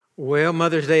Well,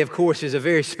 Mother's Day, of course, is a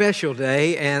very special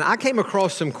day, and I came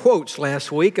across some quotes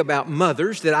last week about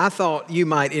mothers that I thought you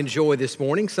might enjoy this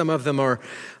morning. Some of them are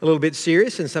a little bit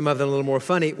serious, and some of them a little more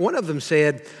funny. One of them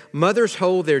said, "Mothers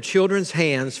hold their children's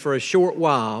hands for a short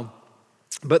while,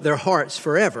 but their hearts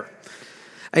forever."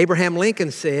 Abraham Lincoln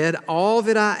said, "All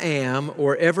that I am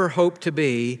or ever hope to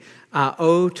be, I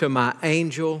owe to my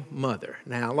angel mother."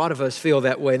 Now, a lot of us feel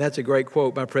that way, and that's a great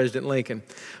quote by President Lincoln.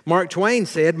 Mark Twain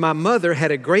said, "My mother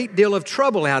had a great deal of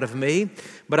trouble out of me,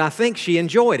 but I think she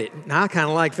enjoyed it." Now, I kind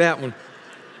of like that one.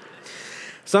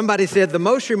 Somebody said, "The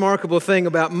most remarkable thing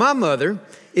about my mother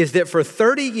is that for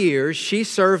 30 years, she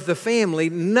served the family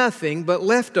nothing but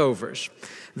leftovers.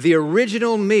 The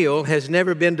original meal has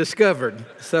never been discovered."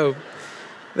 So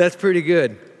that's pretty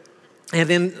good. And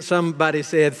then somebody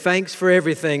said, "Thanks for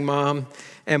everything, Mom,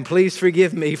 and please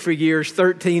forgive me for years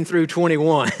 13 through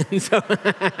 21. So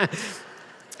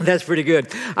that's pretty good.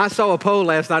 I saw a poll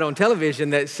last night on television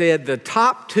that said the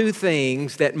top two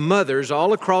things that mothers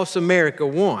all across America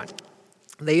want.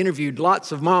 They interviewed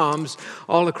lots of moms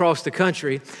all across the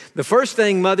country. The first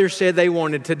thing mothers said they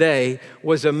wanted today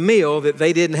was a meal that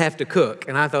they didn't have to cook.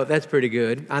 And I thought that's pretty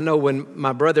good. I know when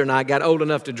my brother and I got old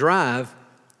enough to drive,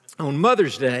 on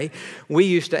Mother's Day, we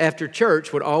used to, after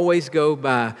church, would always go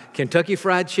buy Kentucky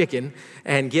Fried Chicken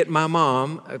and get my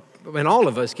mom, and all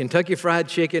of us, Kentucky Fried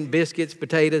Chicken, biscuits,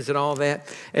 potatoes, and all that.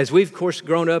 As we've, of course,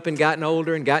 grown up and gotten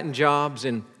older and gotten jobs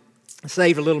and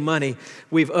saved a little money,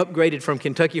 we've upgraded from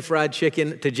Kentucky Fried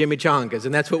Chicken to Chimichangas,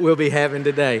 and that's what we'll be having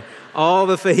today. All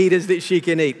the fajitas that she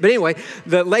can eat. But anyway,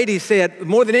 the lady said,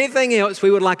 more than anything else,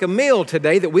 we would like a meal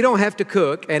today that we don't have to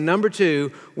cook, and number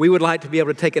two, we would like to be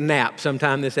able to take a nap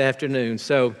sometime this afternoon.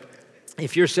 So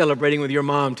if you're celebrating with your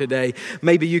mom today,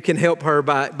 maybe you can help her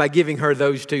by giving her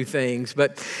those two things.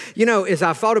 But, you know, as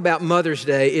I thought about Mother's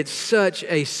Day, it's such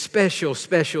a special,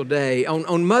 special day.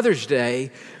 On Mother's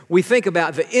Day, we think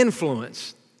about the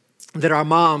influence that our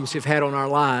moms have had on our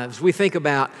lives. We think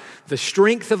about the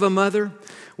strength of a mother.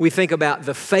 We think about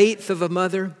the faith of a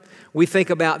mother. We think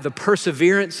about the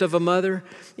perseverance of a mother.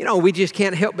 You know, we just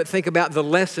can't help but think about the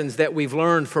lessons that we've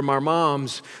learned from our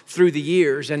moms through the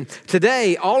years. And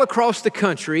today, all across the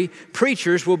country,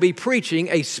 preachers will be preaching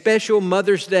a special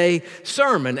Mother's Day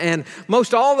sermon. And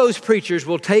most all those preachers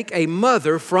will take a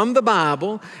mother from the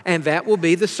Bible, and that will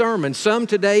be the sermon. Some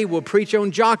today will preach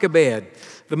on Jochebed,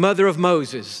 the mother of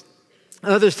Moses.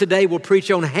 Others today will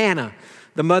preach on Hannah,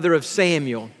 the mother of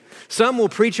Samuel. Some will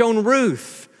preach on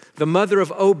Ruth, the mother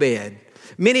of Obed.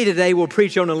 Many today will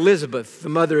preach on Elizabeth, the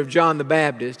mother of John the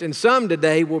Baptist. And some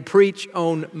today will preach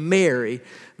on Mary,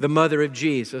 the mother of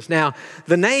Jesus. Now,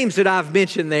 the names that I've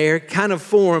mentioned there kind of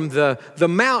form the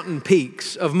mountain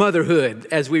peaks of motherhood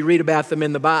as we read about them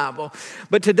in the Bible.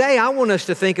 But today I want us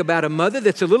to think about a mother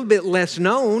that's a little bit less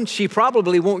known. She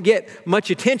probably won't get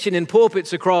much attention in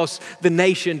pulpits across the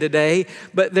nation today,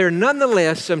 but there are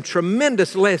nonetheless some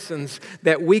tremendous lessons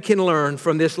that we can learn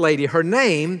from this lady. Her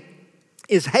name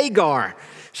is Hagar.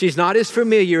 She's not as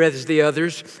familiar as the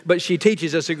others, but she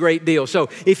teaches us a great deal. So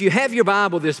if you have your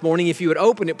Bible this morning, if you would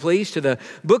open it, please, to the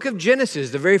book of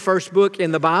Genesis, the very first book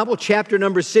in the Bible, chapter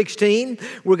number 16.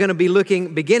 We're going to be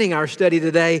beginning our study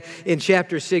today in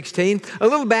chapter 16. A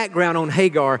little background on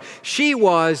Hagar. She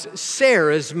was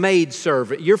Sarah's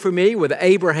maidservant. You're familiar with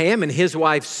Abraham and his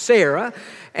wife Sarah,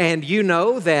 and you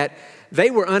know that they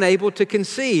were unable to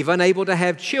conceive, unable to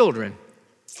have children.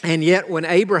 And yet when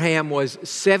Abraham was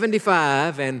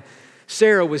 75 and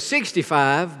Sarah was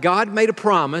 65, God made a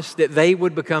promise that they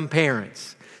would become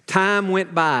parents. Time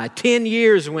went by, 10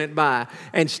 years went by,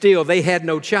 and still they had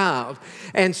no child.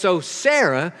 And so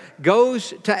Sarah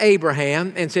goes to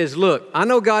Abraham and says, "Look, I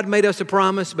know God made us a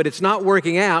promise, but it's not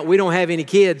working out. We don't have any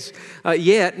kids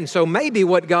yet. And so maybe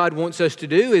what God wants us to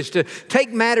do is to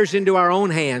take matters into our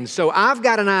own hands. So I've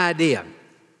got an idea.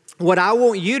 What I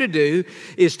want you to do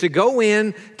is to go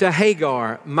in to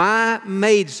Hagar, my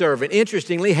maidservant."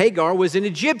 Interestingly, Hagar was an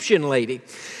Egyptian lady.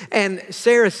 And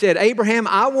Sarah said, "Abraham,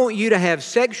 I want you to have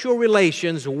sexual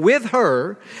relations with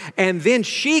her, and then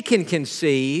she can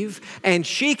conceive, and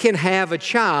she can have a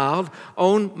child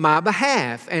on my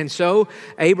behalf." And so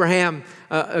Abraham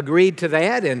agreed to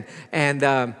that,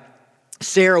 and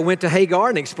Sarah went to Hagar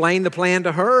and explained the plan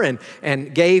to her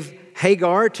and gave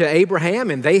Hagar to Abraham,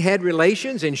 and they had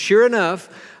relations, and sure enough,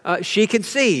 she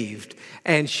conceived,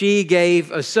 and she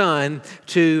gave a son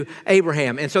to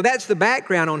Abraham. And so that's the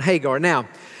background on Hagar. Now,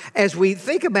 as we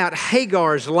think about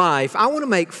Hagar's life, I want to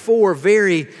make four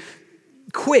very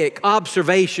quick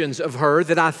observations of her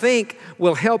that I think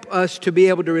will help us to be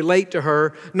able to relate to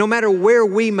her no matter where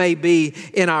we may be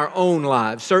in our own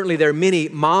lives. Certainly there are many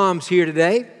moms here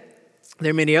today. There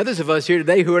are many others of us here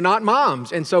today who are not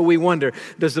moms. And so we wonder,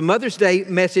 does the Mother's Day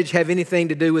message have anything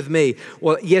to do with me?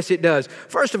 Well, yes, it does.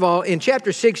 First of all, in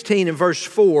chapter 16 and verse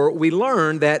 4, we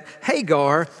learn that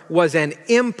Hagar was an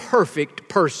imperfect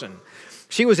person.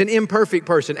 She was an imperfect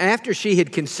person. After she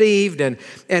had conceived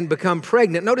and become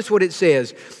pregnant, notice what it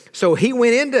says. So he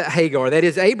went into Hagar, that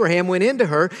is, Abraham went into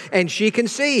her, and she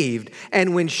conceived.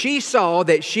 And when she saw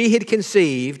that she had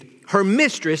conceived, her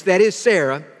mistress, that is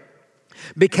Sarah,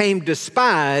 became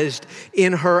despised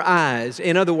in her eyes.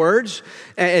 In other words,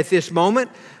 at this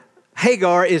moment,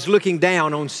 Hagar is looking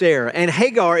down on Sarah. And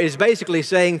Hagar is basically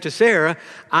saying to Sarah,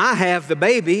 I have the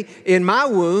baby in my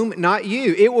womb, not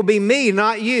you. It will be me,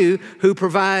 not you, who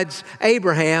provides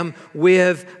Abraham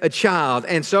with a child.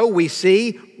 And so we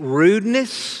see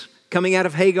rudeness coming out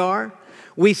of Hagar.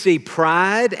 We see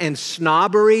pride and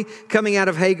snobbery coming out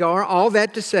of Hagar. All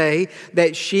that to say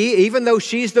that she, even though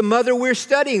she's the mother we're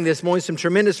studying this morning, some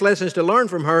tremendous lessons to learn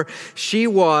from her, she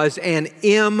was an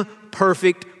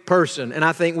imperfect person. And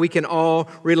I think we can all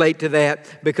relate to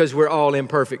that because we're all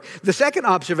imperfect. The second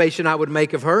observation I would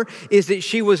make of her is that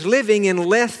she was living in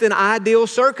less than ideal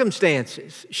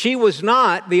circumstances. She was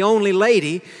not the only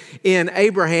lady in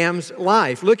Abraham's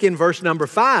life. Look in verse number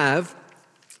 5.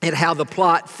 And how the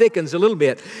plot thickens a little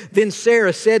bit. Then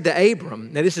Sarah said to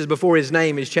Abram, now this is before his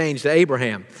name is changed to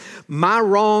Abraham, my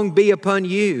wrong be upon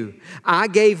you. I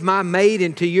gave my maid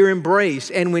into your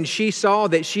embrace, and when she saw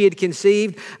that she had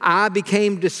conceived, I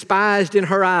became despised in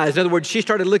her eyes. In other words, she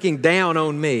started looking down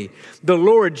on me. The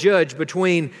Lord judge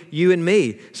between you and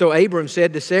me. So Abram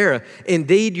said to Sarah,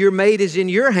 indeed, your maid is in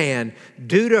your hand.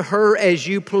 Do to her as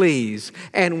you please.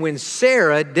 And when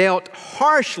Sarah dealt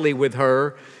harshly with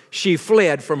her, she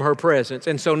fled from her presence.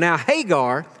 And so now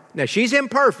Hagar, now she's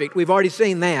imperfect, we've already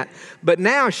seen that, but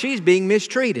now she's being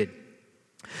mistreated.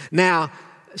 Now,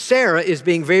 Sarah is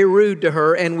being very rude to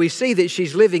her, and we see that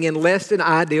she's living in less than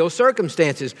ideal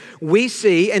circumstances. We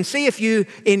see, and see if you,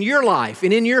 in your life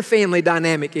and in your family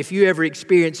dynamic, if you ever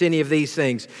experience any of these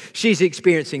things, she's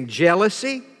experiencing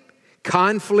jealousy,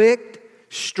 conflict,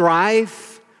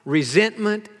 strife,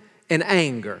 resentment, and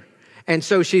anger. And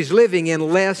so she's living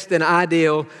in less than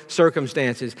ideal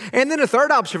circumstances. And then a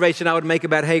third observation I would make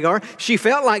about Hagar, she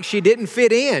felt like she didn't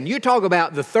fit in. You talk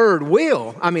about the third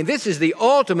wheel. I mean, this is the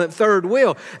ultimate third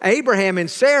wheel. Abraham and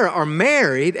Sarah are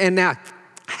married, and now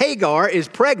Hagar is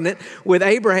pregnant with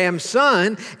Abraham's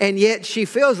son, and yet she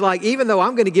feels like, even though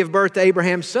I'm going to give birth to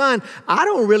Abraham's son, I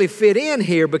don't really fit in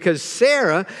here because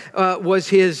Sarah was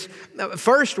his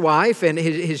first wife and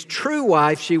his true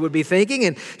wife, she would be thinking,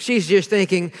 and she's just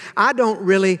thinking, I don't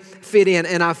really fit in,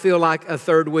 and I feel like a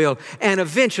third wheel. And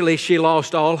eventually she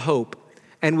lost all hope,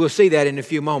 and we'll see that in a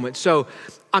few moments. So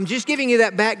I'm just giving you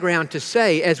that background to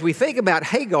say, as we think about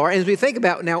Hagar, as we think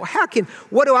about now,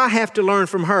 what do I have to learn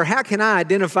from her? How can I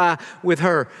identify with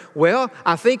her? Well,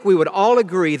 I think we would all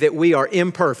agree that we are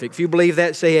imperfect. If you believe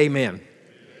that, say amen.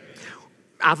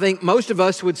 I think most of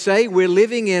us would say we're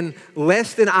living in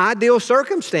less than ideal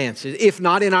circumstances. If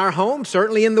not in our home,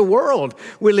 certainly in the world,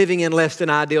 we're living in less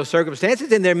than ideal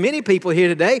circumstances. And there are many people here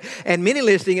today and many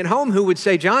listening at home who would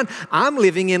say, John, I'm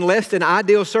living in less than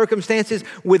ideal circumstances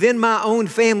within my own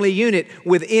family unit,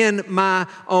 within my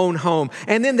own home.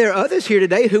 And then there are others here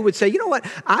today who would say, you know what,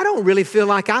 I don't really feel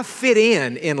like I fit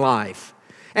in life.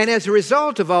 And as a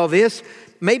result of all this,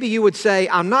 maybe you would say,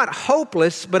 I'm not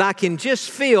hopeless, but I can just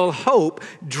feel hope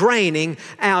draining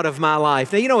out of my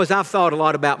life. Now, you know, as I've thought a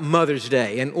lot about Mother's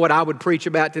Day and what I would preach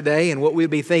about today and what we'll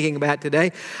be thinking about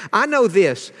today, I know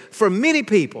this, for many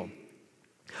people,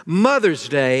 Mother's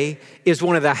Day is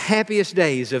one of the happiest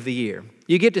days of the year.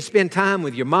 You get to spend time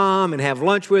with your mom and have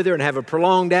lunch with her and have a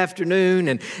prolonged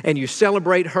afternoon and you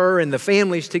celebrate her and the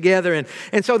families together.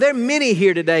 And so there are many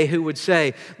here today who would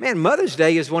say, man, Mother's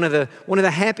Day is one of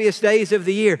the happiest days of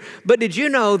the year. But did you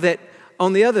know that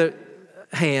on the other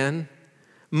hand,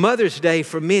 Mother's Day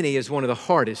for many is one of the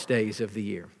hardest days of the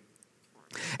year?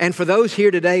 And for those here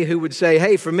today who would say,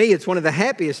 hey, for me, it's one of the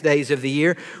happiest days of the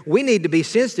year, we need to be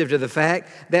sensitive to the fact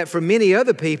that for many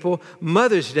other people,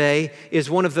 Mother's Day is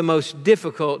one of the most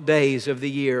difficult days of the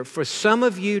year. For some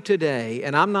of you today,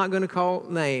 and I'm not going to call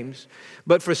names,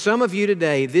 but for some of you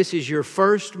today, this is your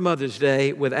first Mother's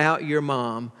Day without your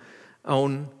mom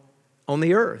on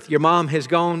the earth. Your mom has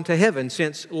gone to heaven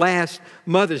since last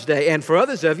Mother's Day. And for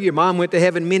others of you, your mom went to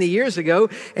heaven many years ago,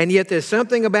 and yet there's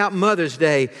something about Mother's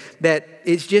Day that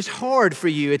it's just hard for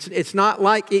you. It's not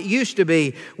like it used to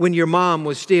be when your mom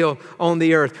was still on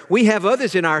the earth. We have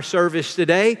others in our service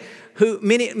today who,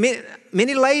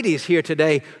 many ladies here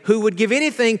today who would give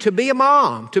anything to be a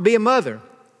mom, to be a mother.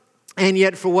 and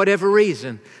yet for whatever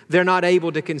reason, they're not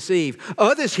able to conceive.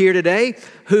 Others here today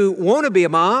who want to be a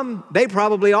mom, they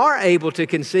probably are able to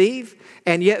conceive,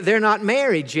 and yet they're not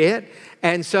married yet.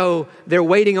 And so they're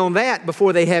waiting on that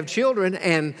before they have children.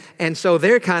 And so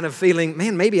they're kind of feeling,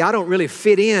 man, maybe I don't really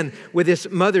fit in with this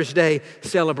Mother's Day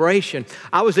celebration.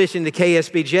 I was listening to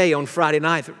KSBJ on Friday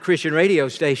night, the Christian radio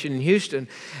station in Houston.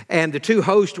 And the two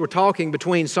hosts were talking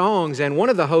between songs. And one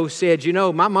of the hosts said, you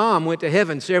know, my mom went to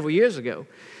heaven several years ago.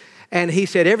 And he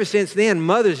said, ever since then,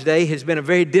 Mother's Day has been a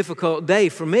very difficult day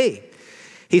for me.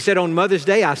 He said, on Mother's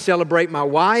Day, I celebrate my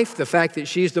wife, the fact that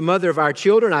she's the mother of our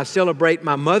children. I celebrate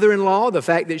my mother-in-law, the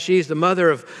fact that she's the mother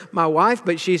of my wife.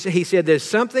 But he said, there's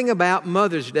something about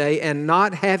Mother's Day and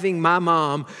not having my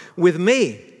mom with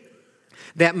me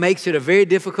that makes it a very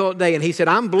difficult day. And he said,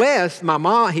 I'm blessed.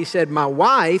 He said, my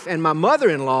wife and my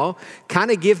mother-in-law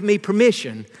kind of give me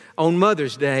permission on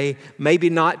Mother's Day, maybe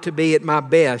not to be at my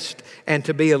best and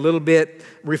to be a little bit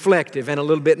reflective and a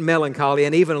little bit melancholy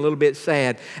and even a little bit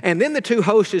sad. And then the two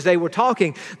hosts, as they were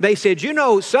talking, they said, you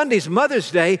know, Sunday's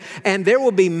Mother's Day, and there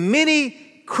will be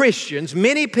many Christians,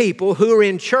 many people who are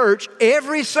in church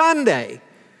every Sunday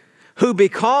who,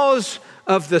 because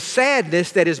of the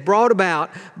sadness that is brought about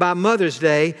by Mother's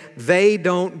Day, they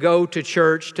don't go to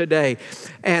church today.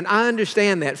 And I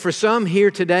understand that. For some here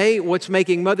today, what's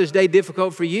making Mother's Day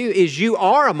difficult for you is you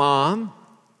are a mom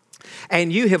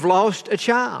and you have lost a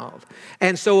child.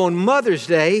 And so on Mother's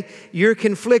Day, you're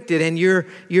conflicted and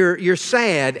you're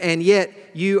sad, and yet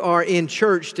you are in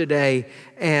church today,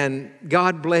 and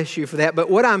God bless you for that. But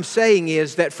what I'm saying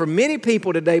is that for many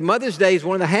people today, Mother's Day is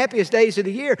one of the happiest days of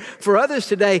the year. For others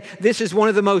today, this is one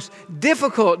of the most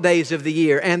difficult days of the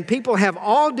year. And people have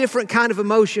all different kind of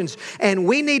emotions, and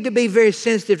we need to be very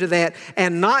sensitive to that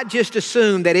and not just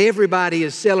assume that everybody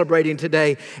is celebrating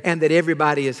today and that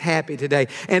everybody is happy today.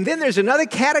 And then there's another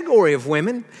category of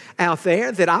women out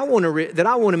there that I want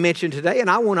to mention today and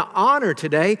I want to honor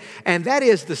today, and that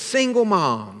is the single moms.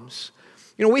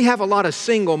 You know, we have a lot of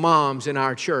single moms in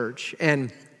our church,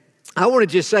 and I want to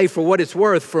just say, for what it's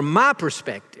worth, from my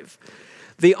perspective,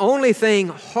 the only thing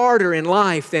harder in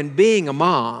life than being a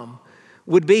mom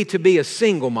would be to be a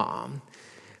single mom,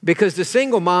 because the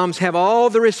single moms have all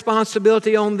the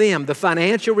responsibility on them, the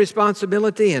financial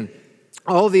responsibility and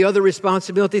all the other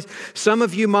responsibilities. Some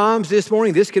of you moms this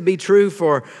morning, this could be true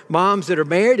for moms that are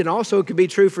married, and also it could be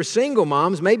true for single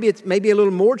moms. Maybe it's a little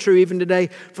more true even today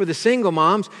for the single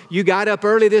moms. You got up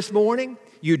early this morning,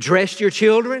 you dressed your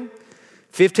children.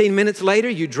 15 minutes later,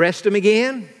 you dressed them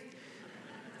again.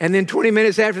 And then 20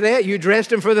 minutes after that, you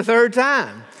dressed them for the third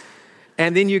time.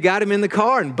 And then you got them in the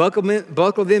car and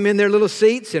buckled them in their little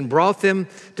seats and brought them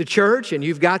to church, and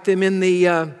you've got them in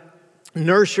the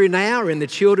nursery now or in the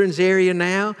children's area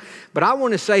now. But I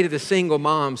want to say to the single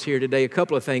moms here today a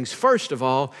couple of things. First of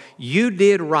all, you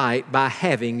did right by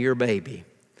having your baby.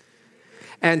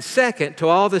 And second, to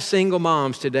all the single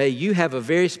moms today, you have a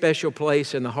very special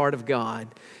place in the heart of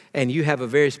God, and you have a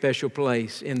very special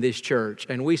place in this church.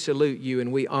 And we salute you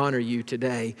and we honor you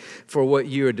today for what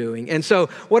you're doing. And so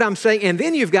what I'm saying, and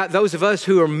then you've got those of us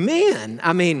who are men.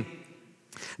 I mean,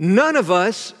 none of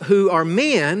us who are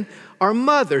men are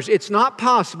mothers. It's not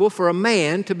possible for a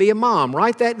man to be a mom.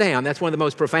 Write that down. That's one of the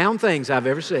most profound things I've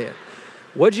ever said.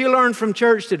 What'd you learn from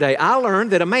church today? I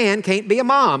learned that a man can't be a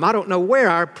mom. I don't know where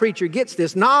our preacher gets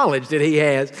this knowledge that he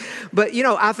has. But, you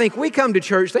know, I think we come to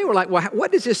church, they were like, well,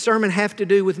 what does this sermon have to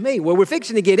do with me? Well, we're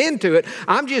fixing to get into it.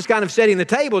 I'm just kind of setting the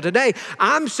table today.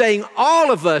 I'm saying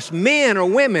all of us, men or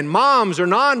women, moms or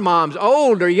non-moms,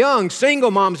 old or young,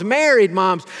 single moms, married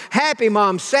moms, happy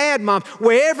moms, sad moms,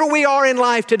 wherever we are in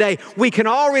life today, we can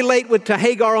all relate to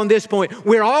Hagar on this point.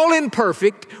 We're all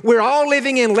imperfect. We're all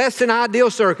living in less than ideal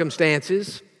circumstances.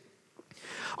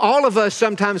 All of us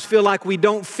sometimes feel like we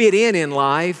don't fit in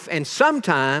life, and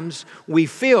sometimes we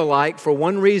feel like, for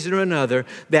one reason or another,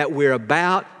 that we're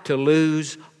about to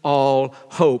lose all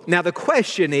hope. Now, the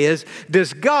question is,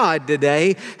 does God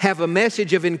today have a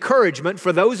message of encouragement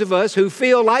for those of us who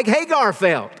feel like Hagar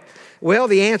felt? Well,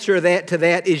 the answer to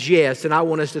that is yes, and I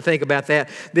want us to think about that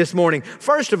this morning.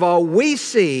 First of all, we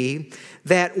see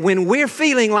that when we're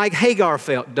feeling like Hagar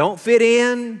felt, don't fit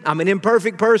in, I'm an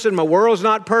imperfect person, my world's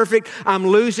not perfect, I'm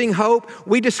losing hope,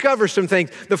 we discover some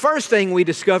things. The first thing we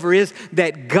discover is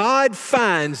that God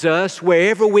finds us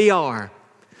wherever we are.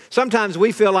 Sometimes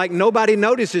we feel like nobody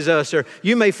notices us, or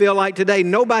you may feel like today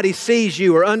nobody sees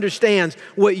you or understands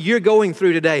what you're going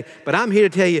through today. But I'm here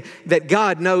to tell you that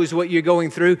God knows what you're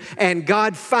going through, and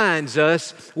God finds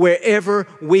us wherever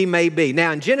we may be.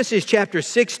 Now, in Genesis chapter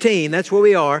 16, that's where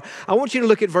we are. I want you to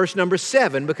look at verse number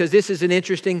 7, because this is an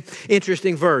interesting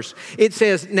verse. It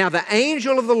says, "Now the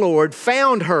angel of the Lord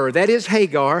found her," that is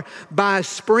Hagar, "by a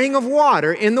spring of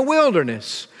water in the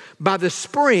wilderness, by the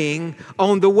spring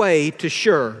on the way to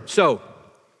Shur." So,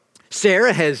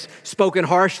 Sarah has spoken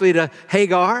harshly to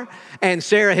Hagar, and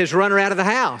Sarah has run her out of the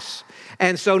house.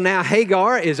 And so now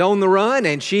Hagar is on the run,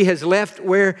 and she has left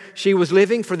where she was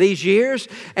living for these years,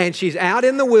 and she's out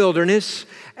in the wilderness,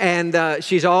 and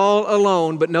she's all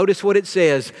alone. But notice what it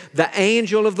says. The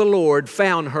angel of the Lord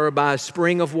found her by a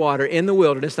spring of water in the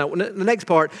wilderness. Now, the next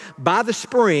part, by the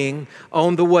spring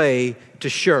on the way to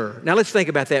Shur. Now, let's think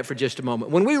about that for just a moment.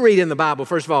 When we read in the Bible,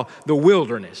 first of all, the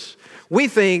wilderness, we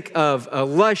think of a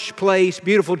lush place,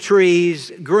 beautiful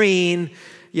trees, green,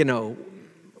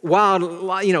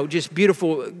 wild, just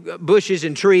beautiful bushes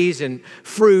and trees and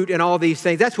fruit and all these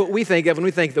things. That's what we think of when we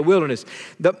think of the wilderness.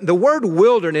 The word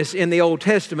wilderness in the Old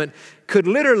Testament could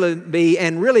literally be,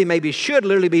 and really maybe should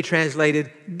literally be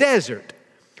translated, desert.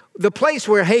 The place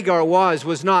where Hagar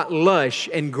was not lush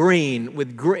and green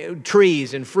with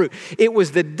trees and fruit. It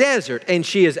was the desert, and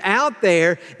she is out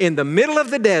there in the middle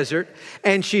of the desert,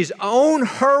 and she's on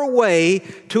her way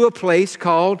to a place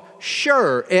called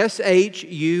Shur,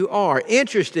 S-H-U-R.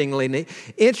 Interestingly,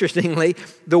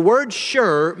 the word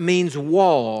Shur means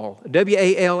wall,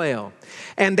 W-A-L-L.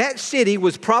 And that city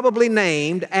was probably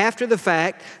named after the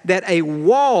fact that a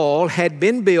wall had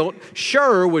been built.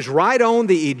 Shur was right on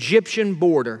the Egyptian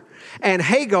border. And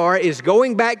Hagar is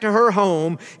going back to her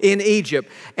home in Egypt.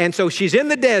 And so she's in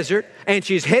the desert, and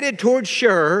she's headed towards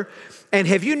Shur. And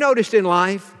have you noticed in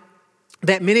life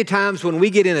that many times when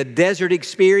we get in a desert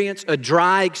experience, a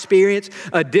dry experience,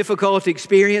 a difficult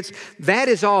experience, that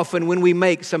is often when we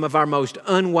make some of our most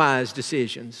unwise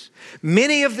decisions.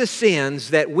 Many of the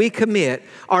sins that we commit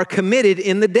are committed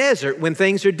in the desert when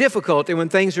things are difficult and when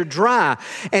things are dry.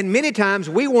 And many times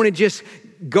we want to just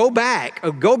go back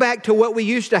to what we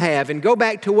used to have and go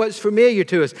back to what's familiar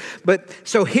to us. But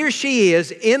so here she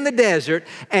is in the desert,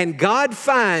 and God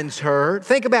finds her.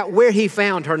 Think about where He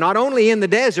found her. Not only in the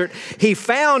desert, He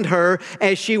found her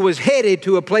as she was headed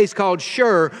to a place called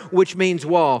Shur, which means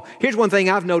wall. Here's one thing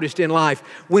I've noticed in life.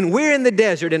 When we're in the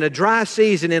desert in a dry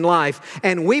season in life,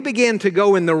 and we begin to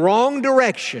go in the wrong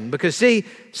direction, because see,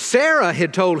 Sarah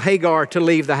had told Hagar to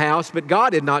leave the house, but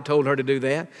God had not told her to do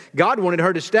that. God wanted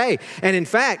her to stay. And in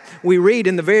fact, we read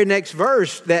in the very next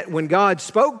verse that when God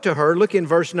spoke to her, look in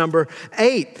verse number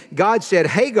 8, God said,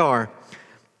 "Hagar,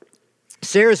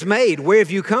 Sarah's maid, where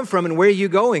have you come from and where are you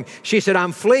going?" She said,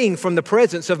 "I'm fleeing from the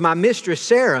presence of my mistress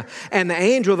Sarah." And the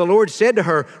angel of the Lord said to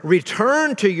her,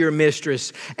 "Return to your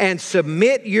mistress and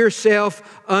submit yourself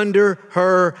under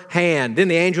her hand." Then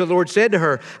the angel of the Lord said to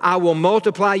her, "I will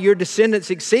multiply your descendants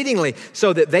exceedingly,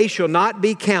 so that they shall not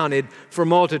be counted for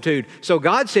multitude." So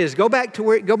God says, go back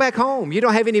home. You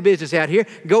don't have any business out here.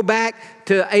 Go back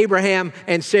to Abraham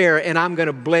and Sarah, and I'm going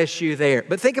to bless you there.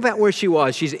 But think about where she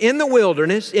was. She's in the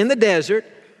wilderness, in the desert.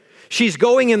 She's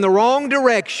going in the wrong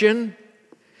direction,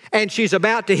 and she's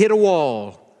about to hit a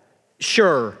wall.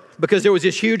 Sure. Because there was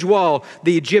this huge wall,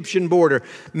 the Egyptian border.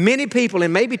 Many people,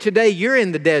 and maybe today you're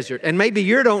in the desert, and maybe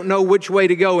you don't know which way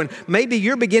to go, and maybe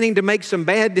you're beginning to make some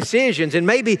bad decisions, and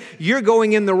maybe you're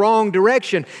going in the wrong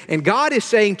direction. And God is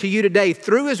saying to you today,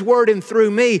 through His Word and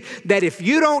through me, that if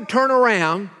you don't turn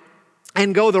around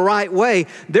and go the right way,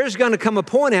 there's going to come a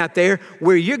point out there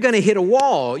where you're going to hit a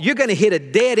wall. You're going to hit a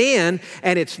dead end,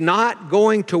 and it's not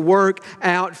going to work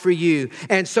out for you.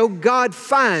 And so God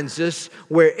finds us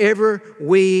wherever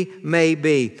we may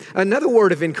be. Another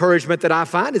word of encouragement that I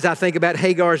find as I think about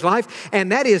Hagar's life,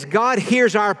 and that is God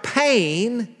hears our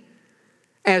pain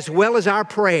as well as our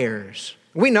prayers.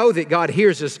 We know that God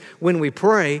hears us when we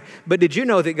pray, but did you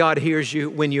know that God hears you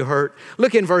when you hurt?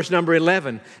 Look in verse number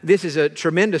 11. This is a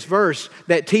tremendous verse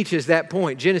that teaches that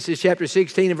point. Genesis chapter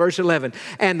 16 and verse 11.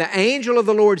 "And the angel of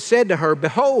the Lord said to her,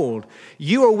 Behold,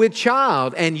 you are with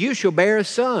child, and you shall bear a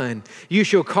son. You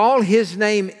shall call his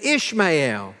name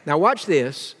Ishmael." Now watch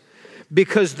this.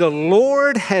 "Because the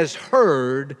Lord has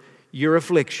heard your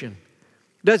affliction."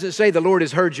 It doesn't say the Lord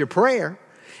has heard your prayer.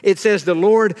 It says the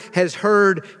Lord has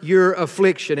heard your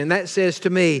affliction. And that says to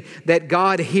me that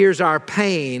God hears our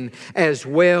pain as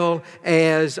well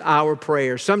as our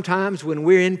prayers. Sometimes when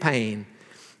we're in pain,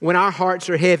 when our hearts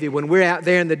are heavy, when we're out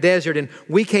there in the desert and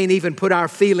we can't even put our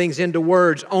feelings into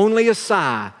words, only a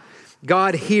sigh,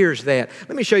 God hears that.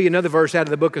 Let me show you another verse out of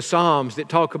the book of Psalms that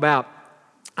talk about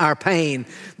our pain.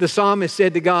 The psalmist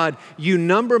said to God, "You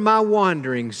number my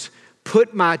wanderings,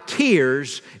 put my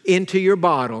tears into your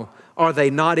bottle. Are they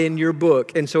not in your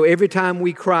book?" And so every time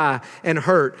we cry and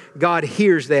hurt, God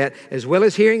hears that. As well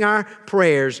as hearing our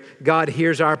prayers, God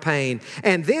hears our pain.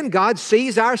 And then God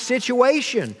sees our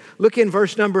situation. Look in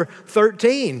verse number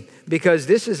 13, because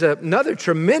this is another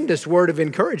tremendous word of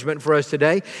encouragement for us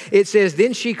today. It says,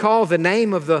 "Then she called the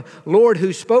name of the Lord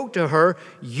who spoke to her,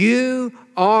 'You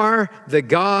are the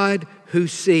God who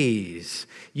sees.'"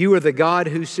 You are the God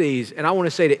who sees. And I want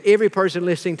to say to every person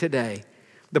listening today,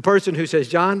 the person who says,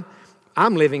 "Jon,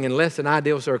 I'm living in less than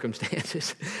ideal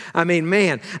circumstances." I mean,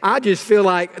 man, I just feel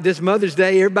like this Mother's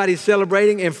Day, everybody's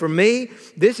celebrating. And for me,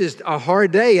 this is a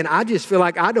hard day. And I just feel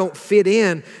like I don't fit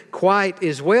in quite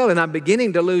as well. And I'm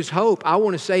beginning to lose hope. I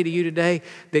want to say to you today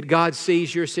that God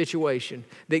sees your situation,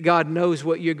 that God knows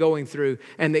what you're going through,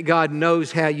 and that God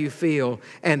knows how you feel,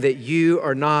 and that you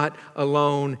are not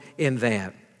alone in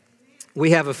that.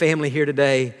 We have a family here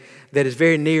today that is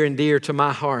very near and dear to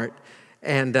my heart.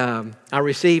 And I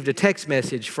received a text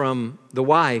message from the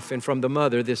wife and from the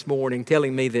mother this morning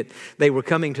telling me that they were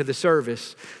coming to the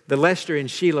service. The Lester and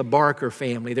Sheila Barker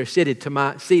family. They're seated to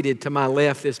my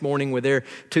left this morning with their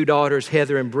two daughters,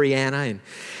 Heather and Brianna. And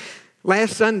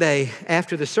last Sunday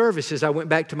after the services, I went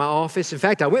back to my office. In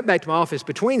fact, I went back to my office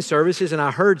between services and I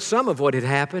heard some of what had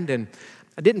happened. And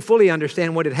I didn't fully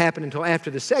understand what had happened until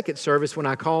after the second service when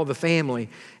I called the family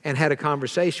and had a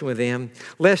conversation with them.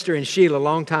 Lester and Sheila,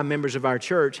 longtime members of our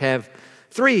church, have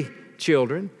 3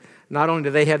 children. Not only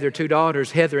do they have their 2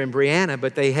 daughters, Heather and Brianna,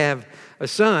 but they have a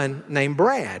son named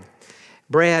Brad.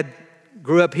 Brad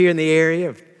grew up here in the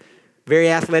area, very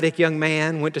athletic young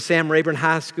man, went to Sam Rayburn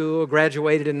High School,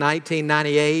 graduated in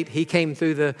 1998. He came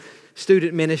through the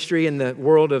student ministry in the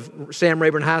world of Sam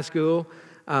Rayburn High School.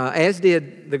 As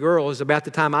did the girls about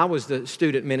the time I was the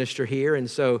student minister here. And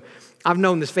so I've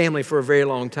known this family for a very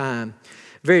long time.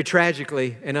 Very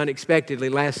tragically and unexpectedly,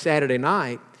 last Saturday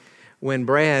night, when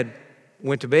Brad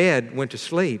went to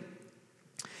sleep,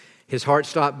 his heart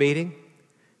stopped beating.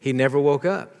 He never woke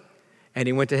up. And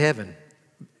he went to heaven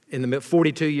in the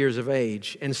 42 years of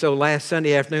age. And so last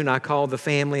Sunday afternoon, I called the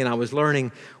family and I was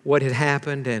learning what had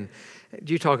happened. And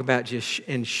you talk about just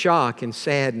in shock and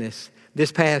sadness.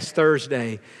 This past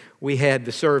Thursday, we had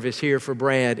the service here for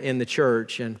Brad in the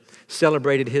church and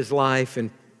celebrated his life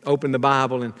and opened the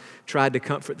Bible and tried to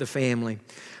comfort the family.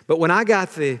 But when I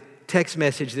got the text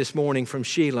message this morning from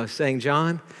Sheila saying,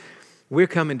 "Jon, we're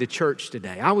coming to church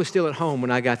today," I was still at home when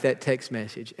I got that text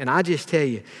message. And I just tell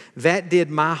you, that did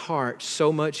my heart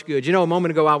so much good. You know, a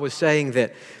moment ago I was saying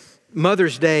that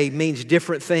Mother's Day means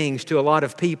different things to a lot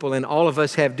of people, and all of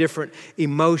us have different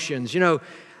emotions. You know,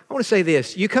 I want to say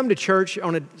this. You come to church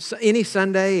on any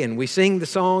Sunday and we sing the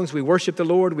songs, we worship the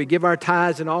Lord, we give our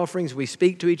tithes and offerings, we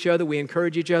speak to each other, we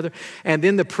encourage each other. And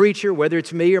then the preacher, whether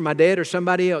it's me or my dad or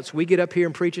somebody else, we get up here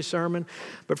and preach a sermon.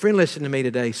 But friend, listen to me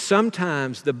today.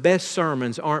 Sometimes the best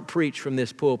sermons aren't preached from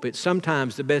this pulpit.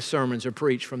 Sometimes the best sermons are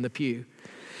preached from the pew.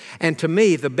 And to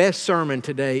me, the best sermon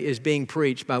today is being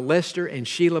preached by Lester and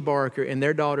Sheila Barker and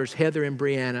their daughters, Heather and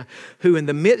Brianna, who in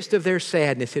the midst of their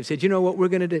sadness have said, "You know what we're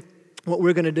going to do? What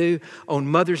we're going to do on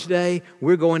Mother's Day,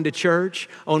 we're going to church.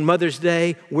 On Mother's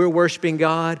Day, we're worshiping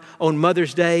God. On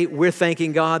Mother's Day, we're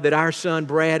thanking God that our son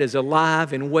Brad is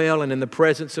alive and well and in the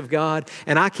presence of God."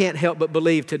 And I can't help but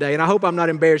believe today, and I hope I'm not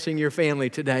embarrassing your family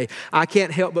today, I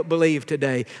can't help but believe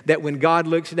today that when God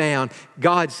looks down,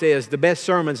 God says the best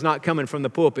sermon's not coming from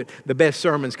the pulpit, the best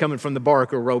sermon's coming from the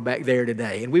Barker row back there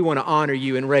today. And we want to honor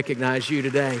you and recognize you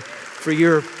today for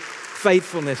your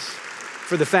faithfulness,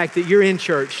 for the fact that you're in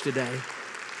church today.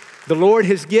 The Lord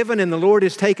has given and the Lord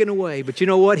has taken away. But you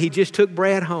know what? He just took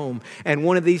Brad home. And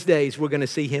one of these days, we're going to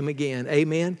see him again.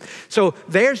 Amen? So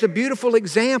there's a beautiful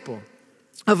example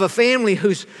of a family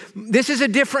this is a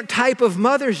different type of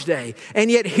Mother's Day.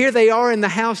 And yet here they are in the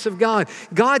house of God.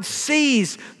 God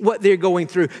sees what they're going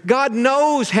through. God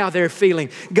knows how they're feeling.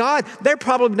 They're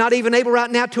probably not even able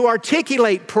right now to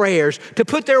articulate prayers, to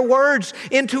put their words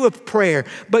into a prayer.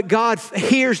 But God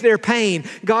hears their pain.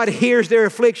 God hears their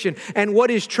affliction. And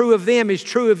what is true of them is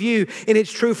true of you. And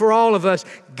it's true for all of us.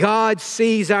 God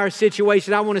sees our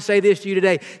situation. I want to say this to you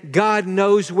today. God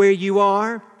knows where you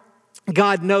are.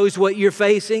 God knows what you're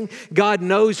facing. God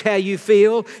knows how you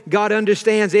feel. God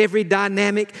understands every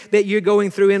dynamic that you're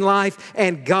going through in life.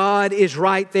 And God is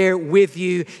right there with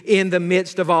you in the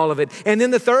midst of all of it. And then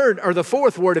the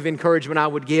fourth word of encouragement I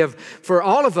would give for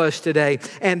all of us today,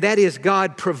 and that is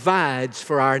God provides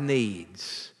for our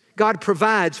needs. God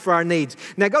provides for our needs.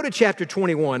 Now go to chapter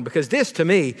 21, because this to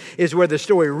me is where the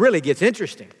story really gets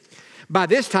interesting. By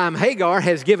this time, Hagar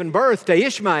has given birth to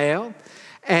Ishmael.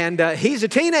 And he's a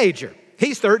teenager.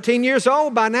 He's 13 years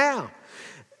old by now.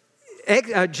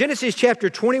 Genesis chapter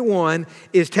 21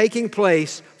 is taking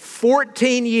place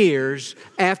 14 years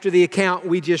after the account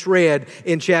we just read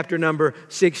in chapter number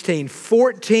 16.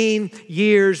 14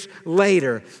 years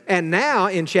later. And now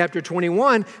in chapter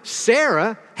 21,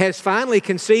 Sarah has finally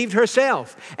conceived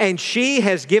herself, and she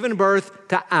has given birth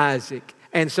to Isaac.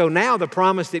 And so now the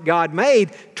promise that God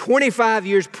made 25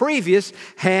 years previous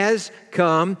has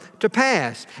come to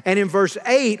pass. And in verse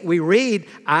 8, we read,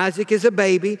 Isaac is a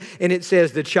baby, and it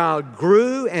says, the child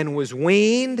grew and was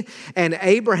weaned, and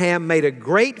Abraham made a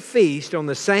great feast on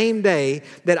the same day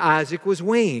that Isaac was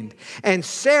weaned. And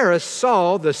Sarah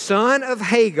saw the son of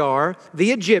Hagar,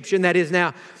 the Egyptian, that is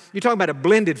now, you're talking about a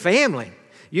blended family.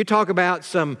 You talk about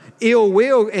some ill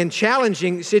will and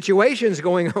challenging situations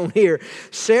going on here.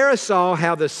 Sarah saw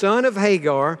how the son of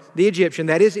Hagar, the Egyptian,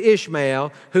 that is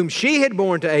Ishmael, whom she had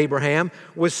borne to Abraham,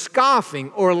 was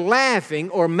scoffing or laughing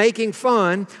or making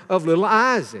fun of little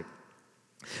Isaac.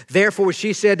 Therefore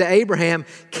she said to Abraham,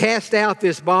 cast out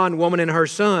this bondwoman and her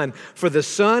son, for the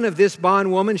son of this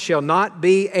bondwoman shall not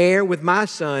be heir with my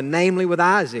son, namely with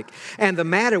Isaac. And the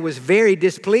matter was very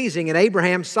displeasing in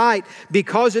Abraham's sight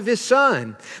because of his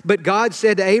son. But God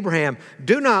said to Abraham,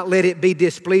 do not let it be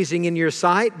displeasing in your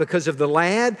sight because of the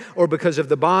lad or because of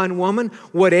the bondwoman.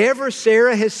 Whatever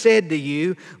Sarah has said to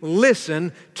you,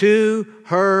 listen to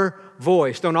her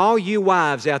voice. Don't all you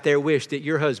wives out there wish that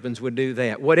your husbands would do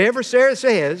that? Whatever Sarah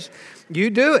says, you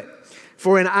do it.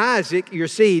 For in Isaac your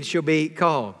seed shall be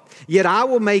called. Yet I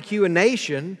will make you a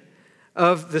nation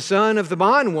of the son of the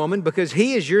bondwoman, because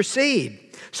he is your seed.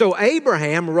 So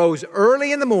Abraham rose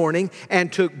early in the morning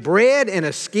and took bread and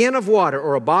a skin of water,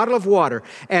 or a bottle of water,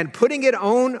 and putting it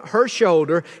on her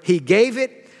shoulder, he gave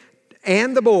it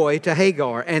and the boy to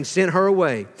Hagar and sent her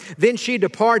away. Then she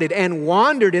departed and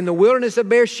wandered in the wilderness of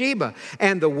Beersheba,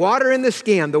 and the water in the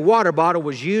skin, the water bottle,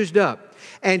 was used up.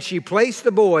 And she placed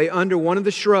the boy under one of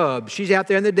the shrubs. She's out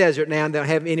there in the desert now and don't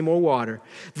have any more water.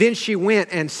 Then she went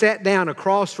and sat down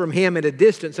across from him at a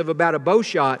distance of about a bow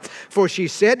shot, for she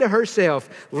said to herself,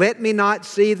 let me not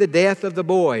see the death of the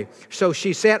boy. So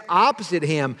she sat opposite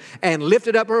him and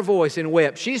lifted up her voice and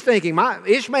wept. She's thinking,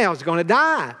 Ishmael's going to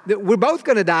die. We're both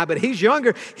going to die, but he's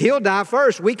younger. He'll die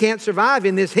first. We can't survive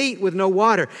in this heat with no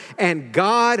water. And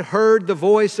God heard the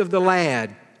voice of the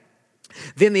lad.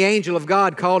 Then the angel of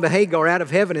God called to Hagar out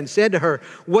of heaven and said to her,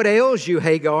 what ails you,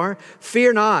 Hagar?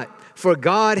 Fear not, for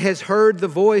God has heard the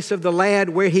voice of the lad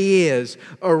where he is.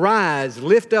 Arise,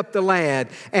 lift up the lad,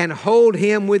 and hold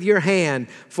him with your hand,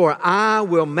 for I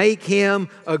will make him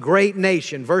a great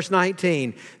nation. Verse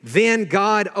 19, then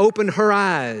God opened her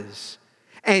eyes,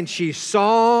 and she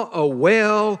saw a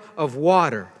well of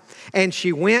water. And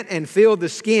she went and filled the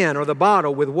skin, or the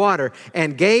bottle, with water,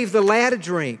 and gave the lad a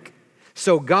drink.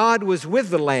 So God was with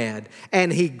the lad,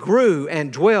 and he grew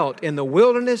and dwelt in the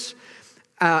wilderness,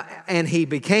 and he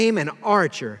became an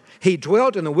archer. He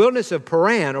dwelt in the wilderness of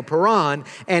Paran,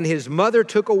 and his mother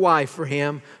took a wife for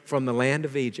him from the land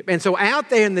of Egypt. And so out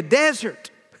there in the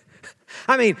desert,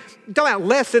 I mean, talk about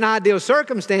less than ideal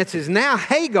circumstances. Now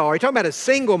Hagar, you're talking about a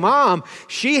single mom.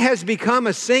 She has become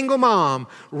a single mom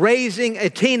raising a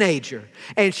teenager.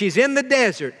 And she's in the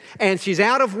desert and she's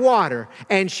out of water.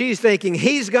 And she's thinking,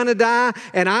 he's going to die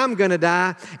and I'm going to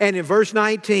die. And in verse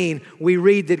 19, we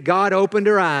read that God opened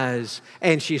her eyes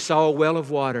and she saw a well of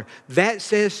water. That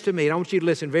says to me, and I want you to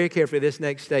listen very carefully to this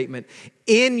next statement.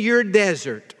 In your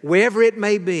desert, wherever it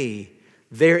may be,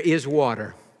 there is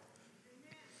water.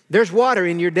 There's water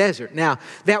in your desert. Now,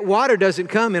 that water doesn't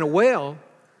come in a well.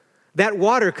 That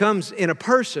water comes in a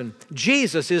person.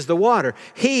 Jesus is the water.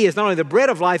 He is not only the bread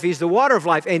of life, He's the water of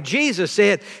life. And Jesus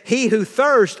said, he who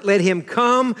thirsts, let him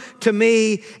come to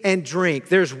me and drink.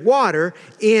 There's water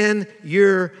in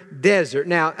your desert.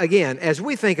 Now, again, as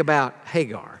we think about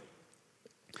Hagar,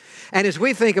 and as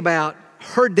we think about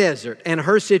her desert and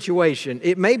her situation,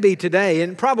 it may be today,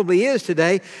 and probably is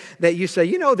today, that you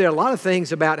say, there are a lot of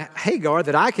things about Hagar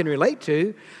that I can relate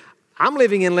to. I'm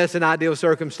living in less than ideal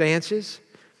circumstances.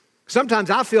 Sometimes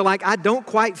I feel like I don't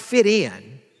quite fit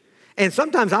in. And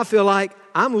sometimes I feel like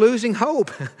I'm losing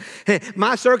hope.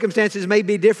 My circumstances may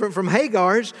be different from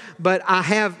Hagar's, but I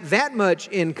have that much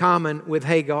in common with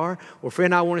Hagar. Well,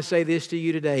 friend, I want to say this to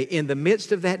you today. In the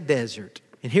midst of that desert,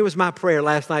 and here was my prayer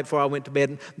last night before I went to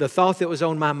bed, the thought that was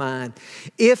on my mind.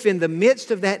 If in the midst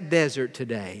of that desert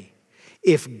today,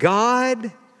 if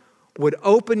God would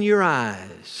open your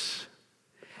eyes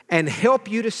and help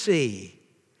you to see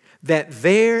that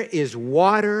there is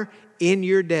water in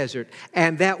your desert.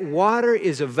 And that water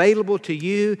is available to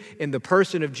you in the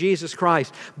person of Jesus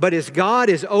Christ. But as God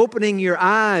is opening your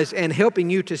eyes and helping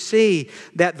you to see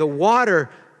that the water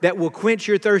that will quench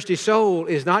your thirsty soul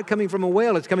is not coming from a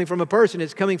well, it's coming from a person,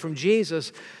 it's coming from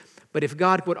Jesus. But if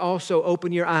God would also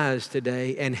open your eyes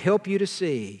today and help you to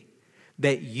see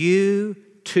that you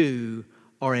too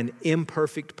are an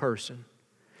imperfect person.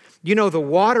 You know, the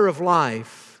water of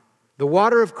life, the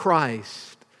water of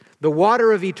Christ, the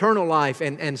water of eternal life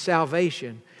and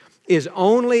salvation is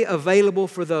only available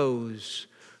for those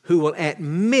who will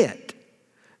admit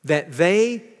that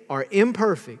they are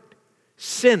imperfect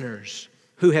sinners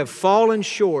who have fallen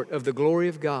short of the glory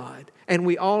of God. And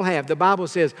we all have. The Bible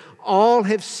says all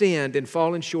have sinned and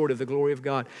fallen short of the glory of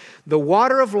God. The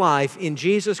water of life in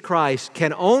Jesus Christ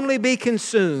can only be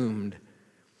consumed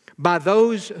by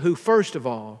those who, first of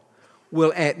all,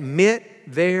 will admit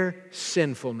their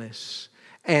sinfulness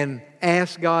and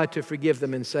ask God to forgive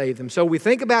them and save them. So we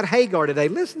think about Hagar today.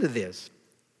 Listen to this.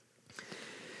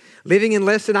 Living in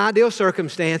less than ideal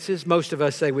circumstances, most of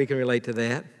us say we can relate to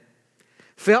that.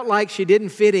 Felt like she didn't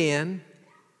fit in.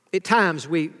 At times,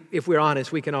 if we're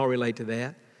honest, we can all relate to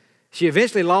that. She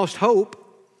eventually lost hope.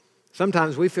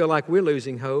 Sometimes we feel like we're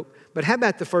losing hope. But how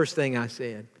about the first thing I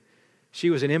said? She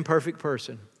was an imperfect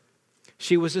person.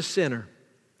 She was a sinner.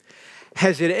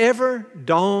 Has it ever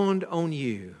dawned on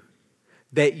you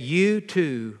that you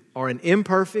too are an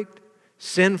imperfect,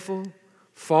 sinful,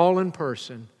 fallen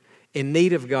person in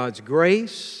need of God's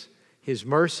grace, His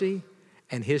mercy,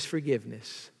 and His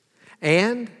forgiveness?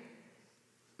 And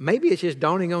maybe it's just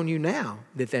dawning on you now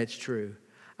that that's true.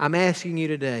 I'm asking you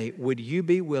today, would you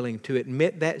be willing to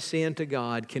admit that sin to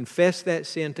God, confess that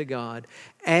sin to God,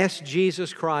 ask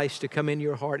Jesus Christ to come in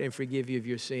your heart and forgive you of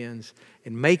your sins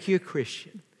and make you a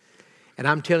Christian? And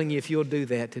I'm telling you, if you'll do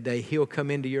that today, He'll come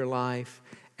into your life.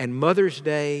 And Mother's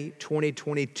Day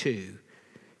 2022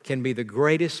 can be the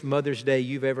greatest Mother's Day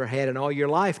you've ever had in all your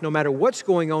life, no matter what's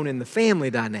going on in the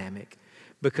family dynamic,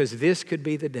 because this could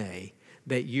be the day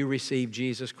that you receive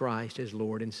Jesus Christ as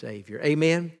Lord and Savior.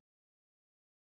 Amen.